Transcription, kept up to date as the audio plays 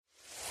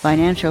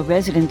Financial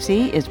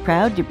Residency is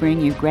proud to bring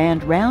you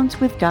Grand Rounds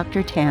with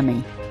Dr.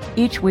 Tammy.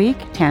 Each week,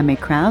 Tammy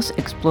Krause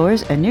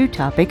explores a new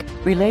topic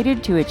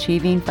related to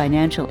achieving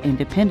financial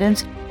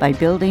independence by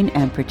building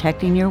and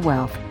protecting your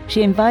wealth.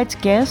 She invites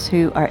guests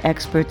who are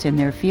experts in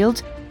their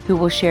fields who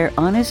will share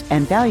honest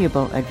and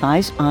valuable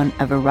advice on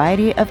a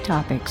variety of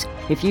topics.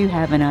 If you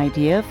have an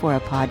idea for a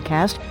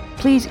podcast,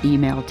 please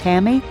email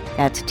Tammy,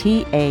 that's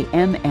Tammy,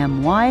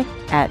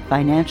 at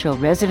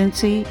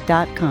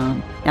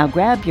financialresidency.com. Now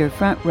grab your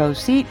front row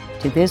seat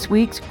to this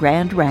week's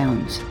Grand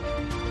Rounds.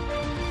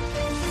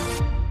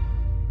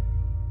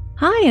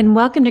 Hi, and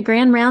welcome to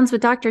Grand Rounds with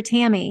Dr.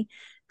 Tammy.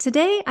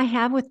 Today, I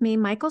have with me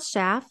Michael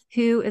Schaff,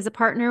 who is a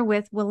partner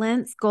with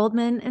Wilentz,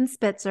 Goldman, and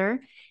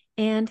Spitzer,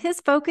 and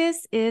his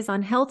focus is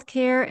on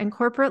healthcare and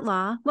corporate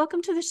law.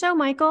 Welcome to the show,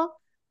 Michael.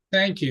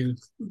 Thank you.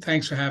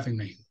 Thanks for having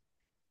me.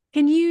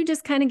 Can you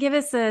just kind of give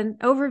us an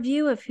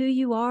overview of who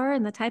you are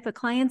and the type of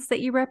clients that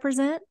you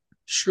represent?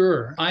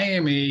 Sure. I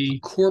am a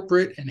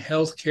corporate and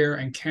healthcare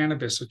and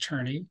cannabis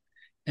attorney,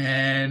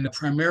 and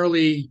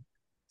primarily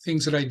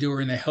things that I do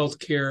are in the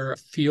healthcare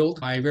field.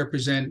 I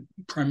represent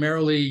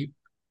primarily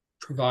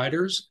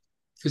providers,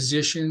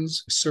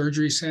 physicians,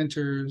 surgery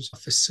centers,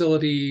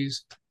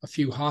 facilities, a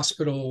few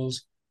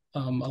hospitals,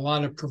 a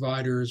lot of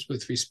providers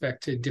with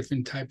respect to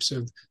different types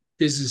of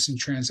business and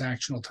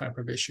transactional type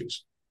of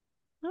issues.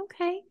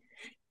 Okay.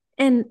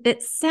 And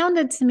it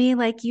sounded to me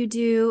like you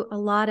do a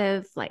lot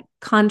of like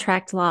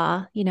contract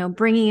law,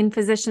 bringing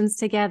physicians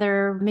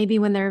together, maybe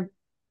when they're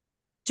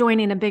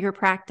joining a bigger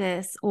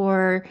practice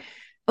or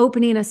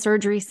opening a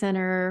surgery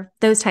center,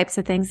 those types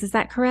of things. Is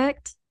that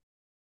correct?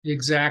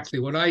 Exactly.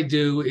 What I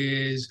do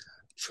is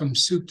from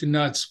soup to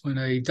nuts, when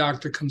a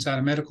doctor comes out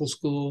of medical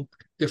school,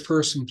 their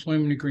first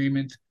employment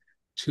agreement,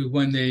 to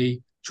when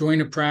they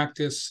join a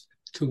practice,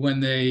 to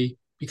when they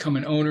become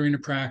an owner in a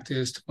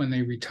practice, to when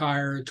they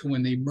retire, to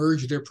when they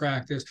merge their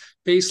practice,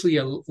 basically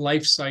a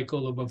life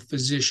cycle of a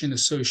physician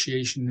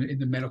association in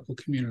the medical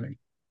community.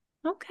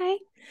 Okay.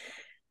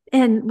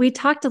 And we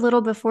talked a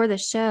little before the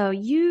show.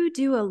 You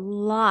do a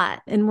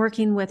lot in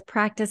working with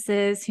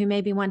practices who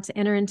maybe want to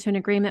enter into an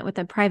agreement with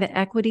a private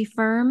equity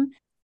firm.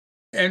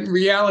 And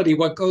reality,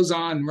 what goes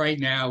on right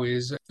now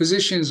is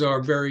physicians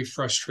are very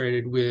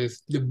frustrated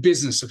with the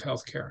business of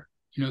healthcare.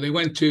 They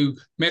went to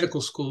medical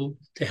school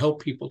to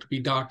help people to be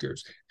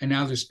doctors, and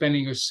now they're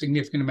spending a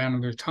significant amount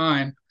of their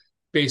time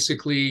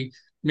basically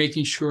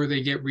making sure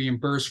they get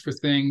reimbursed for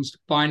things,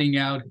 finding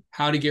out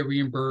how to get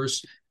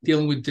reimbursed,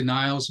 dealing with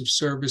denials of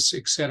service,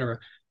 et cetera.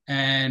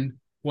 And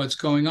what's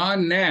going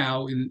on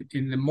now in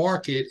the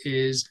market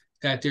is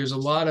that there's a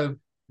lot of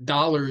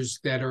dollars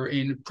that are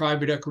in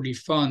private equity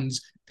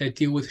funds that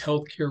deal with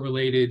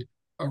healthcare-related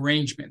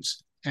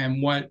arrangements.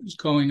 And what's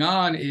going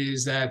on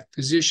is that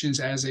physicians,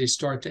 as they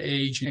start to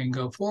age and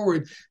go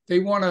forward, they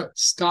want to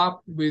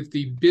stop with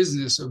the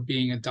business of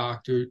being a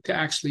doctor to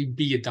actually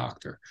be a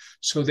doctor.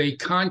 So they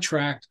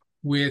contract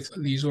with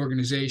these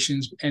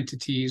organizations,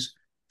 entities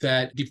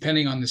that,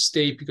 depending on the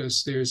state,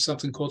 because there's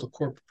something called the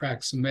corporate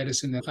practice of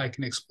medicine that I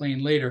can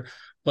explain later,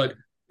 but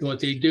what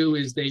they do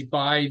is they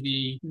buy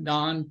the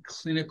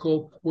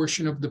non-clinical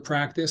portion of the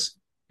practice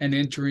and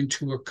enter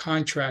into a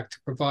contract to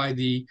provide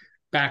the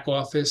back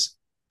office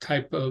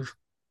type of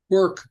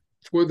work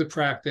for the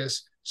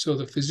practice, so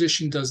the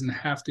physician doesn't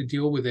have to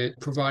deal with it,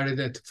 provided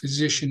that the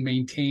physician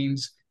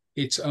maintains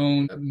its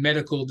own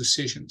medical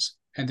decisions,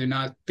 and they're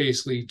not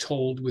basically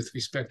told with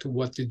respect to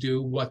what to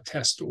do, what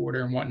tests to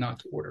order, and what not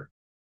to order.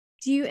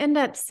 Do you end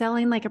up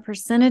selling like a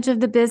percentage of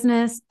the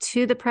business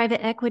to the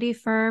private equity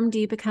firm? Do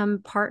you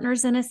become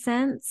partners in a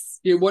sense?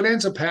 Yeah, what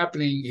ends up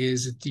happening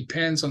is it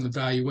depends on the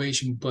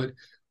valuation, but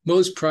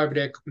most private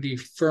equity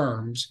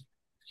firms,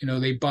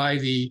 they buy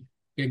the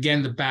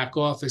back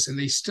office, and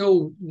they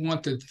still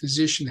want the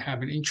physician to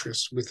have an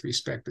interest with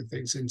respect to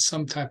things and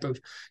some type of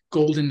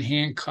golden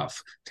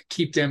handcuff to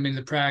keep them in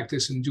the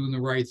practice and doing the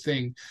right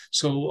thing.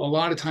 So a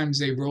lot of times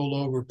they roll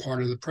over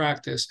part of the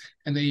practice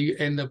and they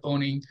end up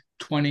owning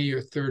 20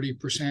 or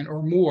 30%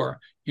 or more.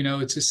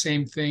 It's the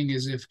same thing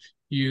as if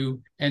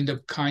you end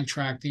up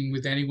contracting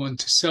with anyone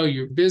to sell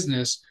your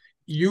business,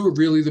 you're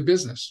really the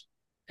business.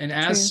 And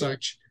as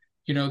such,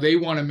 they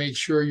want to make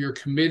sure you're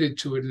committed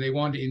to it, and they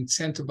want to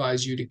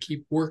incentivize you to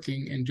keep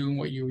working and doing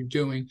what you were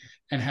doing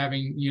and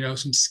having,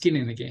 some skin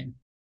in the game.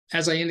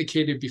 As I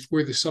indicated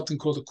before, there's something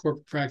called the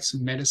corporate practice of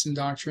medicine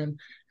doctrine.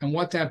 And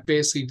what that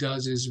basically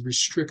does is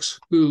restricts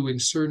who in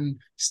certain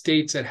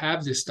states that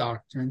have this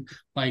doctrine,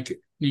 like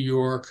New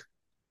York,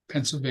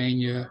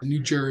 Pennsylvania, New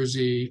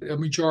Jersey, a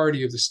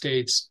majority of the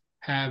states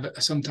have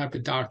some type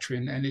of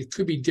doctrine. And it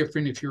could be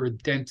different if you're a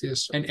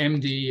dentist, an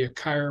MD, a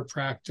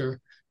chiropractor,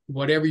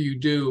 whatever you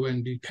do,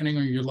 and depending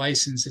on your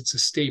license, it's a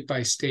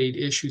state-by-state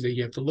issue that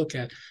you have to look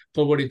at.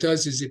 But what it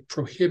does is it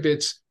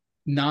prohibits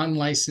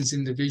non-licensed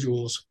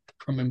individuals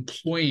from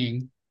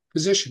employing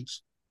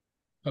physicians,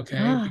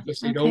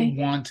 because they don't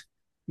want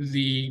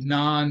the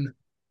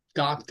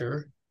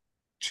non-doctor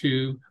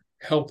to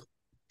help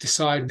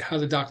decide how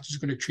the doctor is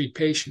going to treat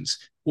patients,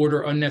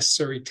 order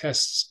unnecessary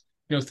tests,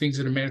 things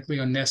that are medically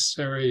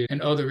unnecessary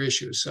and other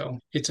issues. So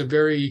it's a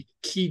very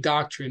key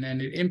doctrine,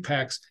 and it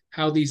impacts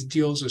how these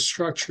deals are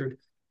structured.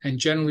 And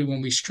generally,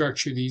 when we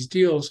structure these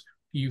deals,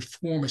 you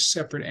form a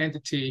separate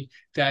entity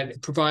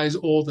that provides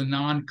all the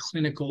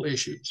non-clinical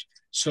issues.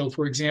 So,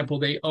 for example,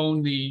 they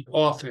own the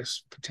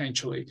office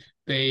potentially.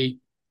 They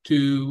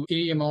do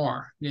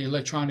EMR, the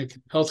electronic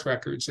health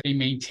records. They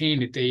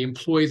maintain it. They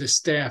employ the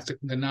staff,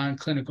 the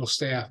non-clinical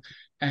staff,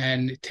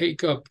 and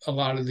take up a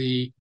lot of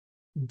the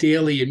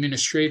daily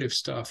administrative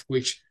stuff,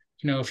 which,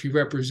 if you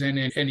represent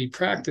any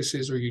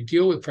practices or you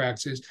deal with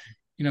practices,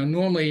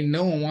 normally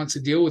no one wants to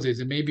deal with it.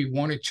 There may be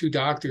one or two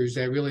doctors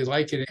that really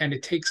like it, and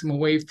it takes them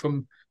away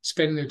from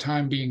spending their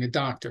time being a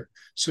doctor.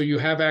 So you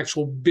have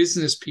actual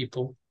business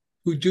people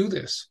who do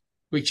this,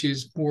 which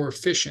is more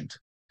efficient.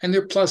 And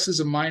there are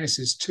pluses and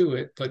minuses to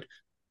it. But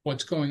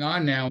what's going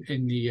on now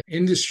in the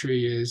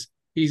industry is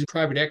these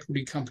private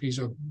equity companies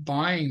are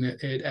buying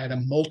it at a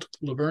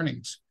multiple of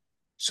earnings.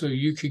 So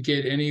you could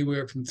get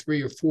anywhere from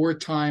 3 or 4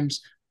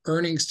 times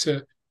earnings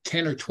to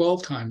 10 or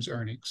 12 times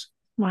earnings.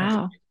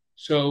 Wow. Okay?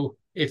 So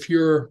if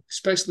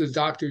especially the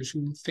doctors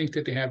who think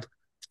that they have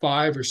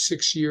 5 or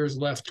 6 years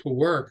left to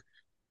work,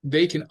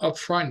 they can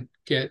upfront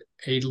get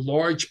a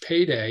large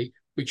payday,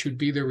 which would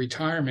be their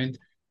retirement.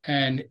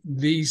 And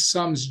these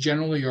sums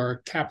generally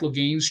are capital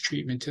gains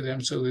treatment to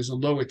them. So there's a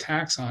lower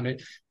tax on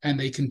it. And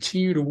they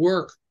continue to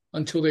work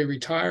until they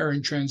retire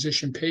and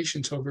transition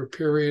patients over a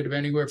period of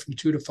anywhere from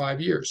 2 to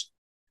 5 years.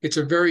 It's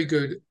a very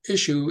good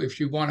issue if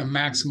you want to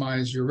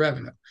maximize your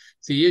revenue.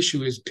 The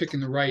issue is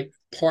picking the right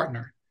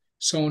partner,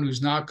 someone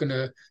who's not going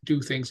to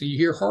do things. And you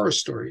hear horror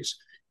stories,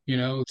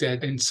 that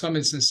in some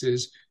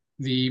instances,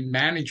 the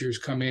managers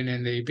come in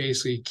and they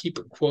basically keep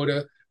a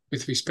quota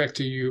with respect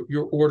to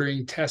you're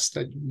ordering tests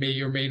that may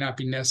or may not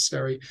be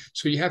necessary.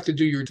 So you have to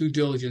do your due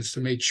diligence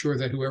to make sure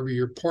that whoever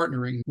you're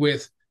partnering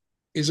with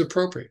is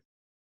appropriate.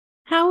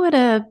 How would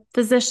a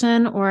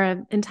physician or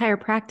an entire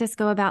practice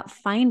go about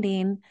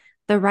finding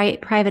the right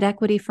private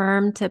equity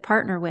firm to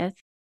partner with?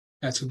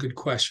 That's a good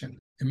question.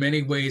 There are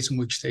many ways in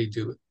which they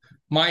do it.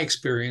 My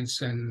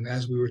experience, and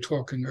as we were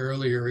talking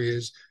earlier,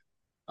 is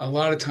a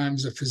lot of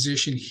times a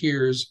physician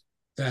hears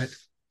that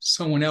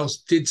someone else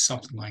did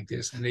something like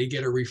this and they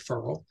get a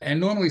referral. And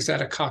normally it's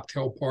at a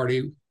cocktail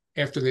party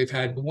after they've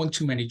had one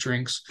too many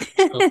drinks.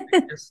 So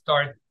they just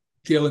start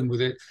dealing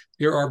with it.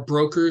 There are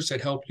brokers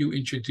that help you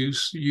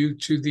introduce you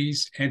to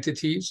these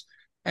entities.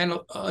 And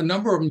a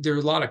number of them, there are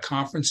a lot of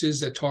conferences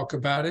that talk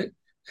about it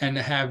and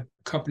have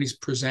companies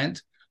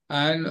present.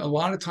 And a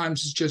lot of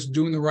times it's just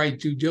doing the right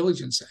due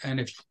diligence.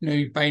 And if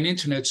by an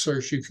internet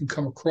search, you can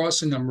come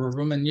across a number of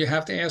them and you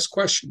have to ask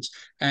questions.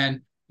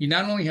 And you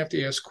not only have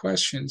to ask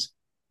questions,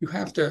 you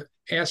have to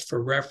ask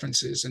for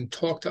references and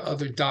talk to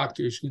other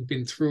doctors who've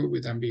been through it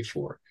with them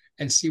before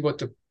and see what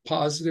the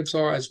positives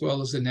are as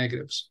well as the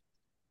negatives.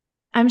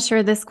 I'm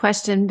sure this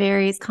question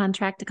varies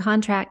contract to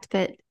contract,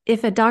 but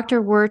if a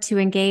doctor were to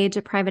engage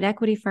a private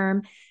equity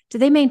firm, do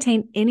they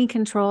maintain any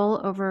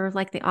control over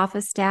like the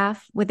office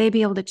staff? Would they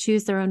be able to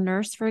choose their own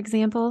nurse, for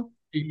example?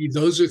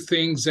 Those are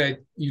things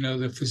that,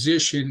 the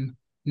physician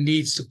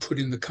needs to put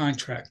in the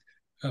contract,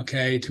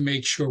 okay, to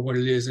make sure what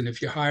it is. And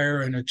if you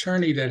hire an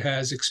attorney that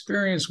has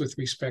experience with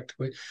respect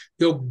to it,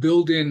 they'll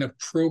build in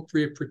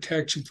appropriate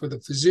protection for the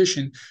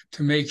physician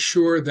to make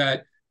sure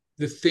that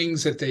the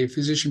things that the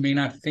physician may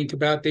not think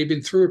about, they've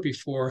been through it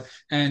before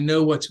and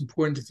know what's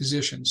important to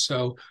physicians.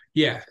 So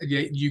yeah,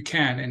 you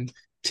can. And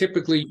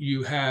typically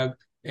you have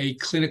a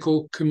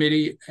clinical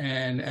committee,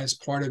 and as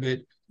part of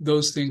it,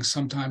 those things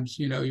sometimes,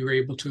 you're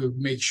able to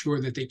make sure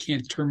that they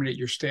can't terminate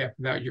your staff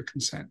without your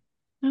consent.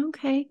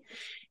 Okay.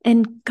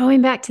 And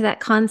going back to that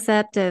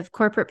concept of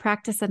corporate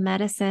practice of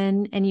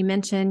medicine, and you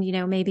mentioned,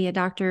 maybe a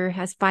doctor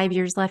has 5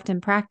 years left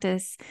in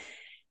practice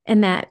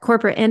and that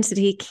corporate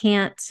entity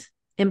can't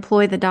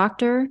employ the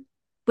doctor.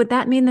 Would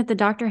that mean that the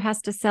doctor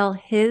has to sell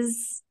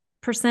his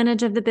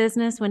percentage of the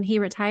business when he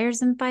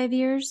retires in 5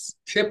 years?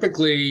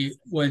 Typically,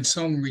 when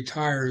someone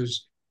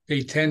retires,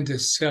 they tend to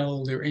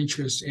sell their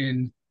interest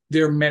in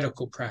their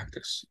medical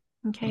practice.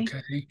 Okay.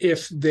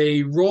 If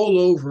they roll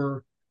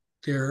over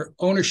their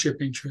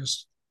ownership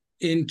interest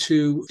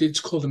into,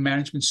 it's called a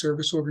management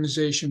service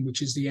organization,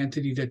 which is the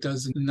entity that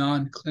does the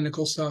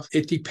non-clinical stuff.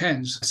 It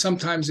depends.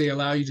 Sometimes they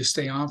allow you to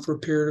stay on for a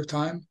period of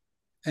time,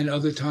 and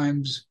other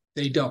times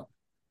they don't.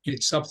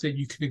 It's something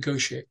you can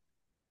negotiate.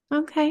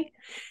 Okay.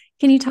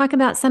 Can you talk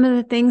about some of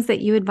the things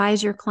that you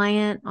advise your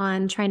client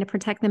on trying to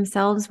protect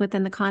themselves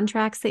within the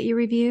contracts that you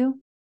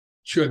review?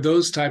 Sure.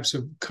 Those types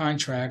of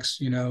contracts,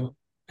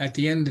 at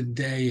the end of the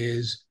day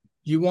is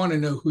you want to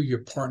know who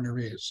your partner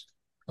is.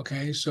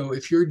 Okay. So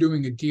if you're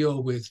doing a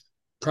deal with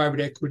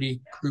private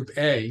equity group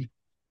A,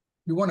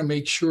 you want to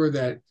make sure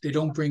that they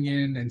don't bring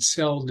in and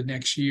sell the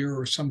next year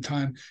or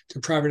sometime to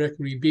private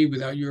equity B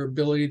without your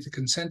ability to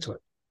consent to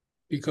it.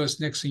 Because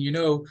next thing you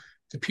know,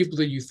 the people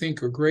that you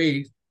think are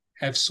great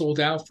have sold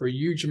out for a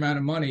huge amount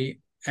of money,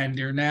 and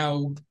you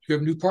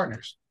have new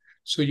partners.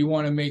 So you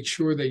want to make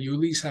sure that you at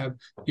least have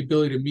the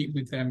ability to meet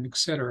with them, et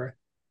cetera,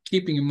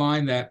 keeping in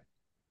mind that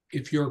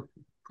if your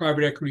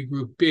private equity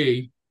group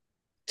B,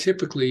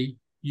 typically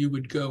you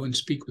would go and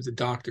speak with the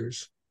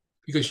doctors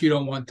because you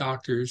don't want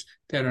doctors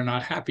that are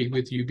not happy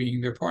with you being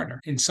their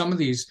partner. In some of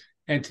these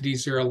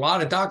entities, there are a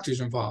lot of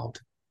doctors involved.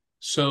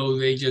 So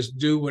they just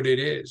do what it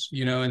is,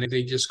 and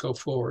they just go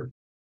forward.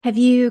 Have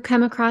you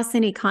come across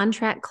any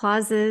contract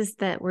clauses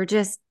that were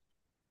just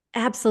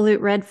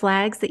absolute red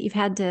flags that you've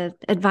had to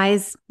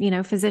advise,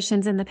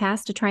 physicians in the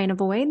past to try and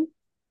avoid?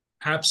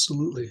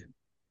 Absolutely.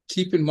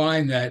 Keep in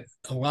mind that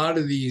a lot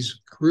of these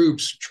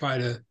groups try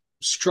to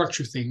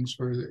structure things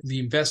for the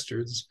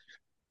investors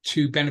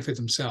to benefit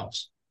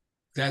themselves.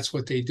 That's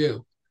what they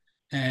do.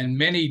 And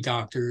many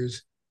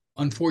doctors,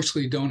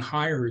 unfortunately, don't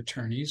hire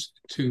attorneys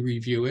to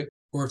review it.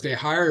 Or if they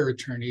hire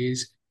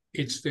attorneys,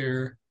 it's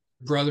their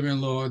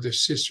brother-in-law, their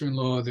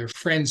sister-in-law, their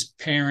friend's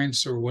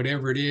parents, or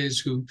whatever it is,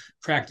 who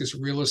practice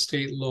real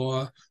estate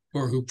law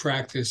or who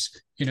practice,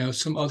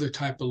 some other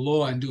type of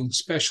law and don't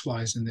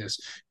specialize in this.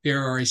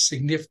 There are a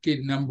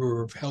significant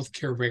number of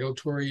healthcare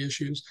regulatory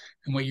issues.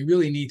 And what you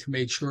really need to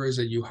make sure is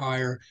that you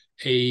hire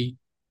a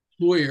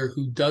lawyer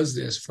who does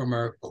this from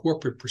a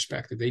corporate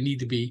perspective. They need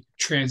to be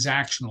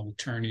transactional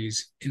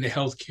attorneys in the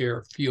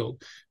healthcare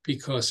field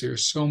because there are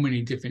so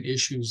many different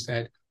issues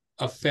that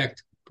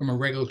affect from a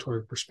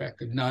regulatory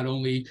perspective, not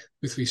only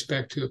with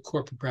respect to the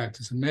corporate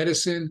practice of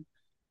medicine,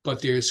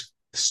 but there's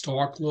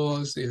Stark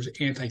laws, there's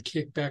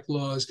anti-kickback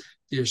laws,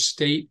 there's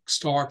state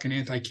Stark and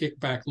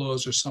anti-kickback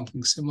laws or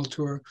something similar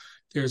to it.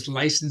 There's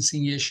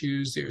licensing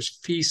issues, there's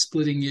fee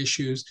splitting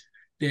issues,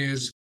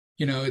 there's,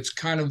 it's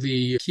kind of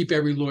the Keep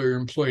Every Lawyer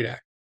Employed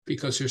Act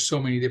because there's so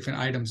many different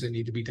items that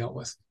need to be dealt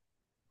with.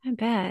 I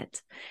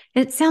bet.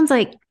 It sounds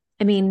like,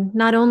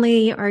 not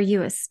only are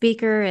you a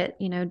speaker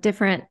at,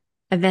 different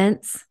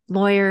events,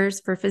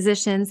 lawyers for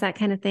physicians, that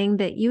kind of thing,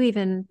 but you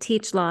even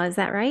teach law. Is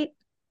that right?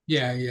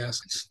 Yeah,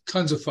 yes. It's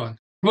tons of fun.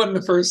 One of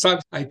the first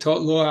times I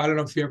taught law, I don't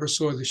know if you ever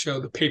saw the show,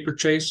 The Paper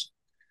Chase.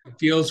 It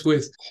deals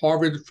with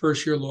Harvard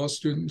first-year law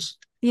students.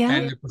 Yeah.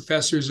 And the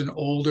professor's an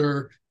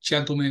older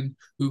gentleman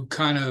who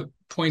kind of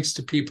points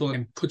to people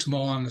and puts them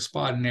all on the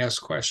spot and asks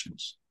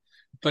questions.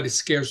 But it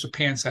scares the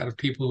pants out of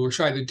people who are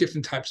shy. There are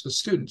different types of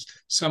students,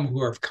 some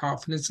who have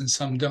confidence and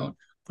some don't.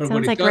 But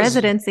sounds like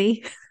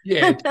residency.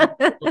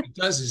 What it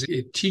does is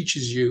it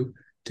teaches you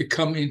to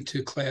come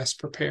into class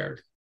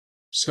prepared.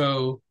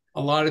 So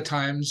a lot of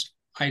times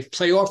I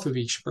play off of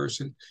each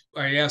person.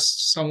 I ask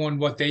someone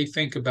what they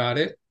think about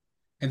it,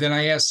 and then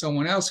I ask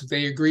someone else if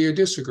they agree or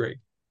disagree.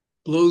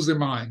 Blows their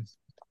mind.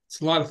 It's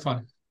a lot of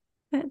fun.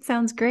 That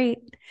sounds great.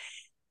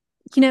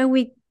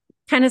 We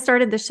kind of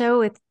started the show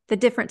with the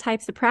different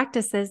types of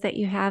practices that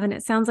you have, and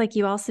it sounds like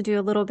you also do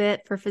a little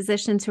bit for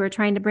physicians who are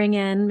trying to bring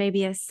in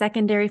maybe a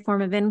secondary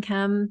form of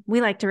income.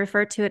 We like to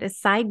refer to it as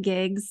side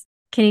gigs.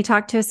 Can you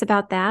talk to us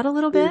about that a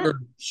little bit?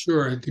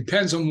 Sure. It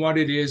depends on what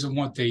it is and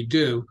what they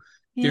do.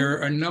 Yeah. There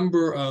are a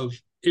number of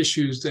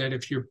issues that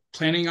if you're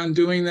planning on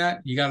doing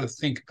that, you got to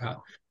think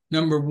about.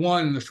 Number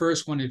one, the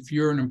first one, if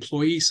you're an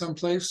employee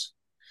someplace,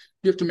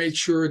 you have to make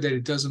sure that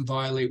it doesn't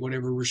violate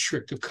whatever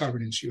restrictive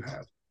covenants you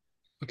have.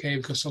 Okay,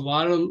 because a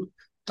lot of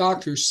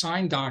doctors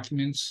sign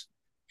documents,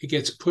 it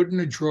gets put in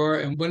a drawer,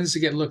 and when does it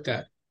get looked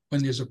at?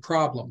 When there's a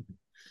problem.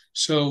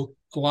 So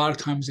a lot of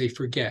times they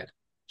forget.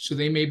 So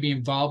they may be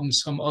involved in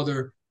some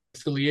other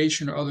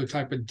affiliation or other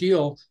type of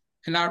deal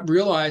and not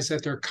realize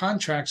that their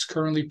contracts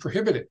currently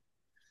prohibit it.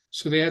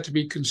 So they have to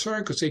be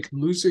concerned because they can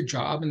lose their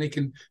job and they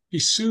can be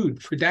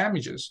sued for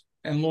damages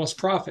and lost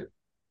profit.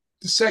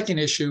 The second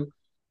issue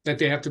that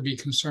they have to be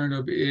concerned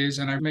of is,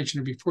 and I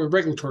mentioned it before,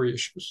 regulatory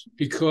issues,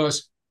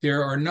 because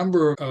there are a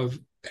number of,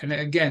 and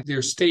again,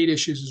 there's state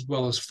issues as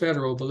well as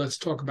federal, but let's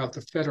talk about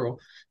the federal.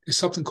 There's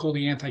something called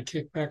the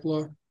anti-kickback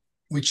law,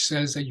 which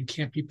says that you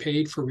can't be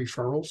paid for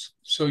referrals.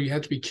 So you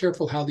have to be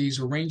careful how these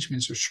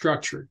arrangements are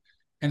structured.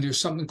 And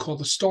there's something called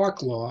the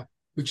Stark law,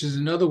 which is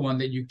another one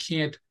that you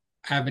can't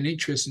have an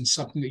interest in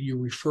something that you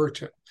refer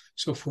to.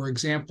 So for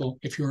example,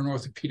 if you're an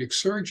orthopedic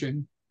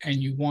surgeon and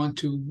you want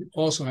to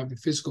also have a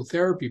physical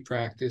therapy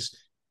practice,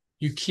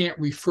 you can't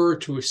refer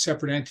to a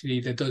separate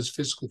entity that does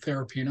physical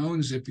therapy and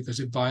owns it because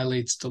it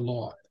violates the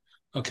law,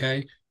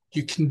 okay?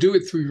 You can do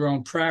it through your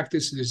own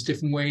practice. There's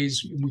different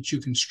ways in which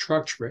you can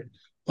structure it.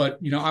 But,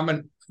 I'm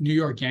a New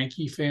York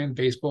Yankee fan,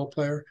 baseball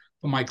player,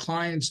 but my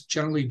clients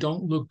generally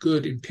don't look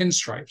good in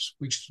pinstripes,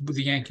 which is with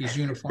the Yankees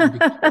uniform.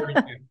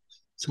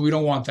 So we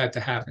don't want that to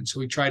happen. So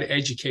we try to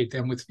educate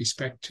them with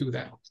respect to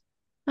that.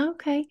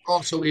 Okay.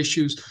 Also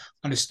issues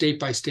on a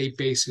state-by-state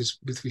basis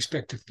with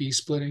respect to fee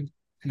splitting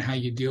and how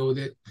you deal with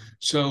it.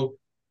 So,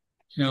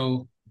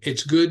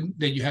 it's good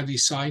that you have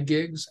these side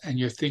gigs and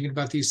you're thinking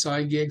about these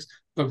side gigs,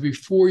 but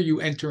before you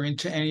enter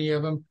into any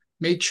of them,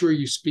 make sure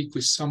you speak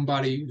with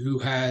somebody who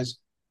has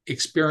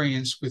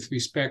experience with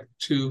respect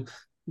to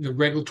the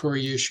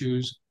regulatory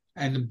issues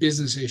and the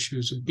business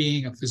issues of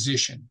being a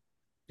physician.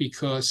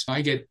 Because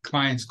I get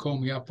clients call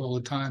me up all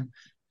the time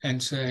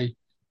and say,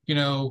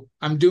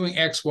 I'm doing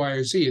X, Y,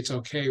 or Z. It's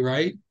okay,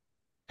 right?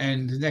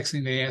 And the next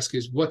thing they ask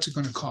is, what's it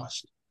going to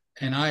cost?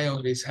 And I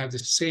always have the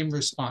same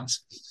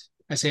response.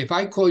 I say, if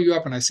I call you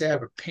up and I say I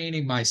have a pain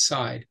in my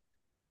side,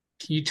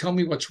 can you tell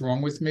me what's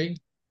wrong with me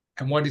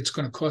and what it's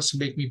going to cost to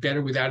make me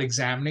better without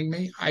examining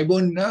me? I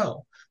wouldn't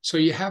know. So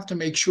you have to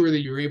make sure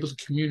that you're able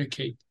to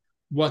communicate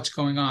what's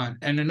going on.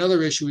 And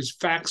another issue is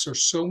facts are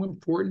so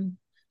important,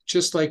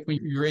 just like when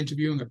you're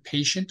interviewing a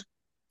patient.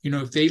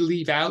 If they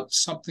leave out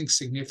something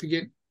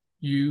significant,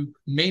 you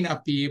may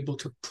not be able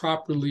to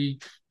properly,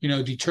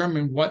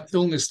 determine what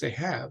illness they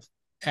have.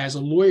 As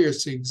a lawyer,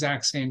 it's the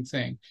exact same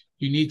thing.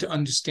 You need to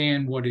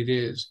understand what it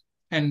is.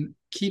 And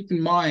keep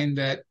in mind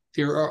that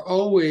there are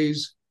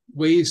always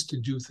ways to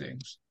do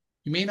things.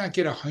 You may not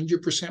get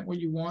 100% what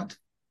you want,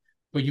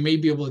 but you may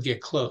be able to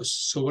get close.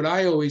 So what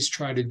I always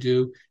try to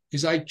do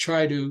is I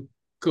try to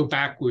go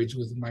backwards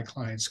with my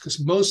clients,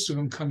 because most of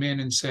them come in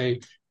and say,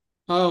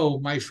 oh,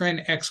 my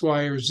friend X,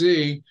 Y, or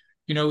Z,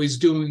 is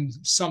doing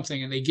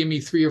something, and they give me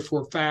 3 or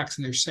 4 facts,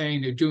 and they're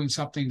saying they're doing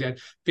something that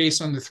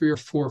based on the 3 or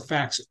 4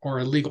 facts are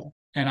illegal.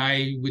 And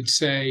I would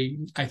say,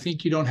 I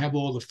think you don't have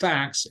all the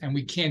facts, and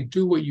we can't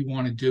do what you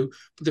want to do,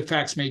 but the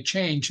facts may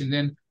change. And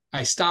then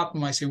I stop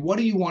them. I say, what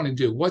do you want to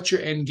do? What's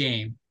your end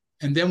game?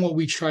 And then what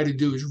we try to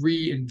do is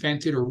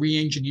reinvent it or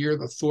re-engineer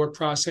the thought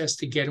process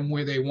to get them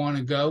where they want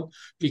to go,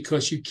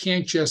 because you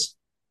can't just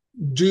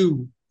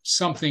do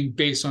something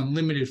based on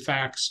limited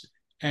facts.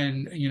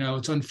 And,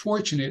 it's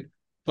unfortunate,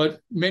 but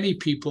many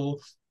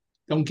people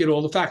don't get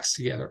all the facts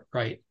together,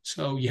 right?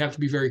 So you have to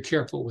be very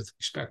careful with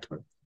respect to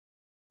it.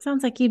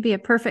 Sounds like you'd be a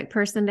perfect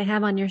person to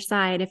have on your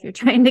side if you're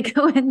trying to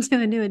go into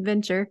a new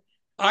adventure.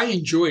 I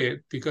enjoy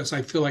it because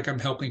I feel like I'm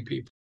helping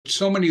people.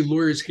 So many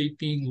lawyers hate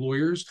being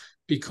lawyers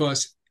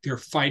because they're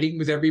fighting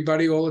with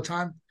everybody all the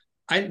time.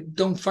 I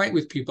don't fight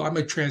with people. I'm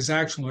a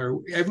transactional lawyer.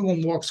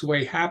 Everyone walks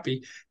away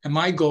happy. And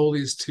my goal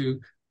is to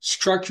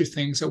structure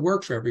things that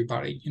work for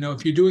everybody.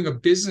 If you're doing a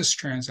business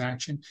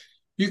transaction,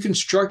 you can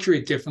structure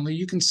it differently.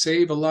 You can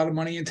save a lot of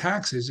money in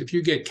taxes. If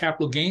you get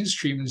capital gains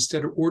treatment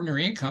instead of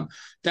ordinary income,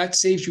 that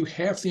saves you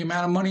half the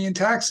amount of money in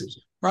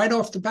taxes right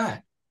off the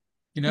bat.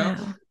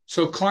 Wow.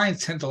 So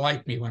clients tend to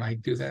like me when I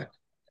do that.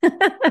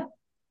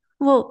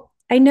 Well,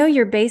 I know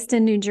you're based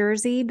in New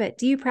Jersey, but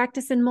do you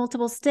practice in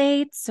multiple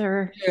states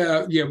or?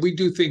 Yeah, we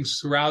do things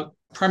throughout,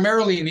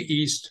 primarily in the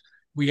East.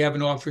 We have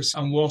an office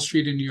on Wall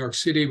Street in New York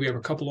City. We have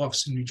a couple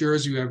offices in New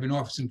Jersey. We have an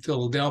office in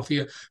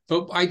Philadelphia.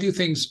 But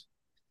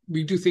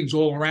we do things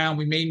all around.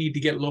 We may need to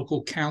get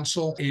local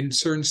counsel in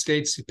certain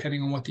states,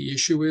 depending on what the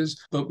issue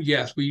is. But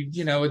yes,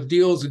 a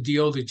deal is a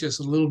deal. There's just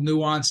little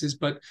nuances,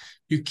 but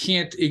you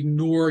can't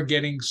ignore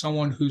getting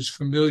someone who's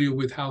familiar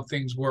with how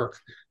things work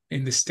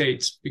in the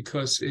States,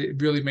 because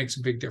it really makes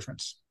a big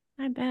difference.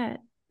 I bet.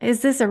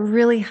 Is this a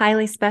really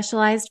highly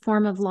specialized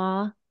form of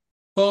law?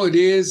 Oh, it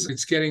is.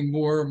 It's getting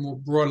more and more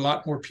broad. A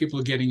lot more people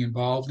are getting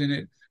involved in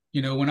it.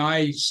 When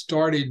I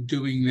started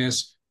doing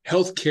this,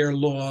 healthcare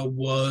law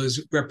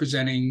was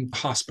representing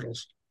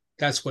hospitals.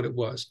 That's what it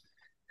was.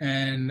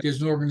 And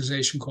there's an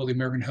organization called the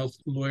American Health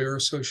Lawyer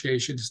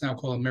Association. It's now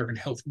called American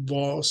Health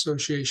Law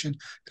Association,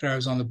 that I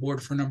was on the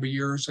board for a number of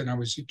years. And I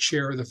was the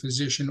chair of the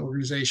Physician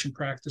Organization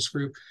Practice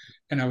Group.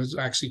 And I was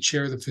actually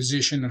chair of the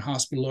Physician and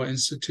Hospital Law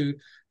Institute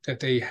that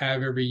they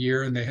have every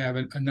year. And they have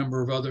a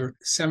number of other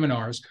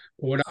seminars.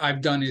 But what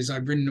I've done is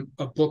I've written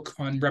a book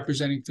on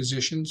representing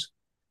physicians,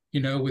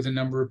 with a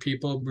number of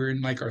people. We're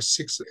in like our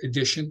 6th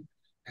edition.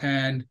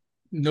 And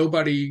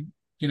nobody,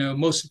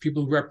 most of the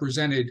people who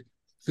represented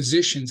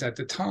physicians at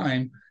the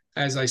time,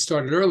 as I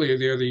started earlier,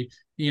 they're the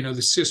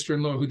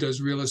sister-in-law who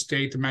does real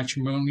estate, the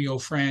matrimonial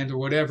friend or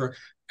whatever.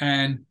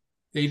 And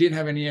they didn't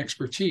have any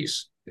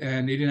expertise,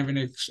 and they didn't have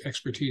any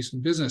expertise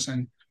in business.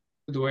 And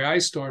the way I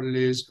started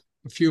is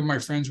a few of my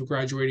friends were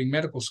graduating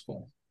medical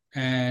school.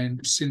 And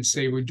since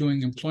they were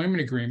doing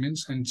employment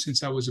agreements, and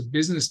since that was a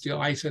business deal,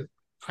 I said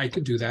I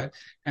could do that.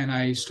 And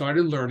I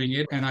started learning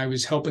it, and I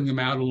was helping them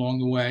out along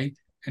the way.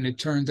 And it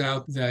turned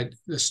out that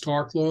the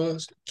Stark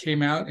laws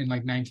came out in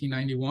like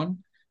 1991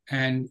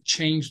 and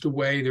changed the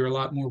way. There were a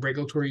lot more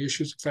regulatory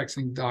issues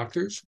affecting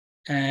doctors.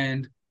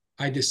 And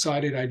I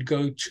decided I'd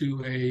go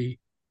to a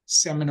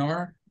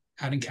seminar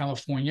out in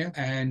California,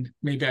 and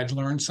maybe I'd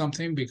learn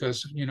something,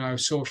 because, I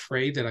was so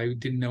afraid that I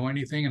didn't know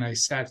anything. And I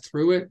sat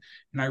through it,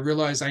 and I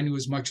realized I knew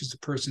as much as the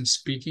person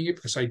speaking it,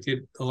 because I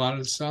did a lot of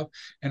the stuff,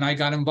 and I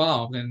got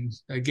involved. And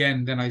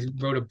again, then I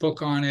wrote a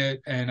book on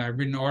it, and I've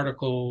written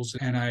articles,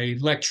 and I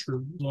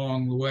lectured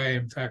along the way.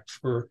 In fact,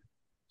 for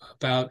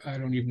about, I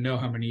don't even know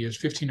how many years,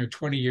 15 or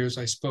 20 years,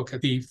 I spoke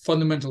at the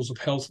Fundamentals of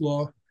Health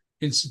Law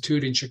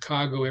Institute in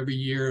Chicago every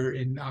year.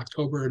 In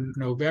October and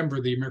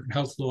November, the American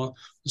Health Law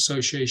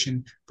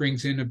Association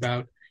brings in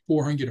about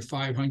 400 to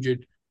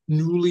 500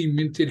 newly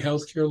minted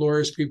healthcare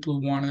lawyers, people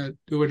who want to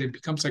do it. It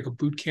becomes like a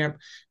boot camp.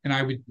 And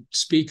I would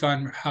speak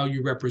on how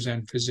you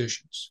represent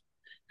physicians.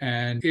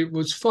 And it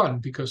was fun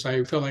because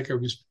I felt like I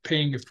was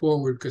paying it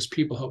forward, because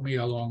people helped me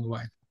along the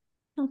way.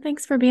 Well,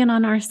 thanks for being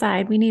on our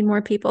side. We need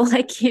more people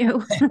like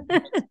you.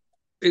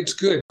 It's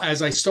good.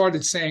 As I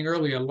started saying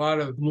earlier, a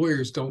lot of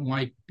lawyers don't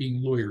like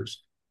being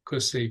lawyers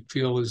because they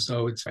feel as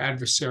though it's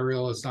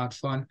adversarial, it's not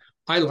fun.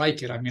 I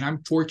like it. I mean,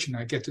 I'm fortunate.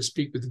 I get to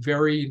speak with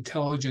very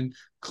intelligent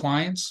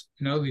clients.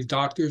 These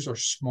doctors are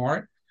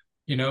smart.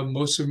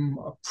 Most of them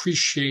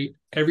appreciate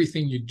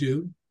everything you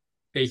do.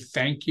 They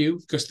thank you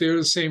because they're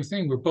the same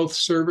thing. We're both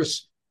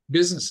service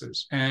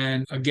businesses.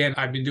 And again,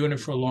 I've been doing it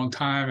for a long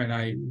time and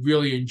I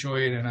really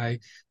enjoy it. And I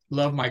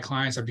love my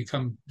clients. I've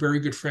become very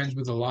good friends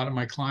with a lot of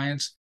my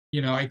clients.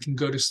 I can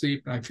go to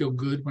sleep and I feel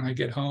good when I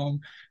get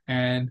home.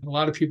 And a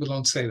lot of people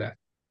don't say that.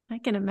 I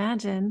can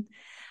imagine.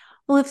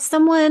 Well, if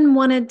someone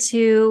wanted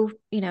to,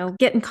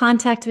 get in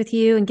contact with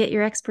you and get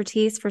your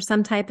expertise for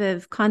some type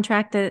of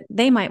contract that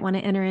they might want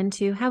to enter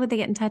into, how would they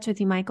get in touch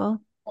with you, Michael?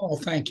 Oh,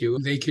 thank you.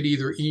 They could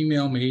either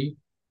email me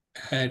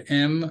at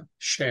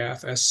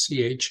mschaff,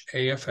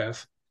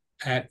 SCHAFF,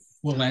 at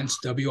Wilentz,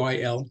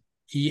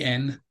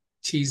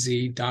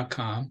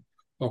 WILENTZ.com,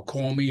 or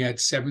call me at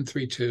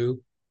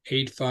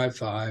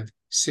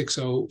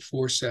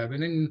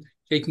 732-855-6047. And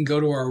they can go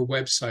to our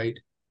website,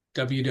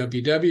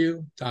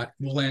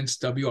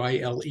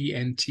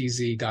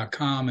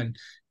 www.wilentz.com, and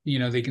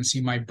they can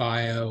see my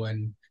bio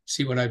and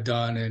see what I've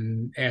done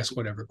and ask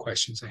whatever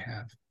questions they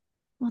have.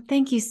 Well,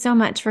 thank you so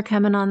much for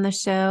coming on the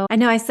show. I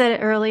know I said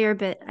it earlier,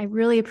 but I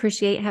really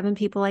appreciate having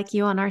people like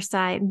you on our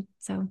side.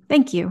 So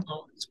thank you.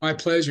 Oh, it's my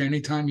pleasure.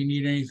 Anytime you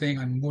need anything,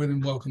 I'm more than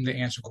welcome to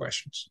answer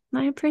questions.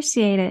 I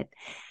appreciate it.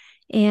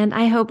 And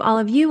I hope all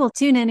of you will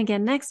tune in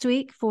again next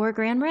week for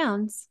Grand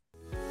Rounds.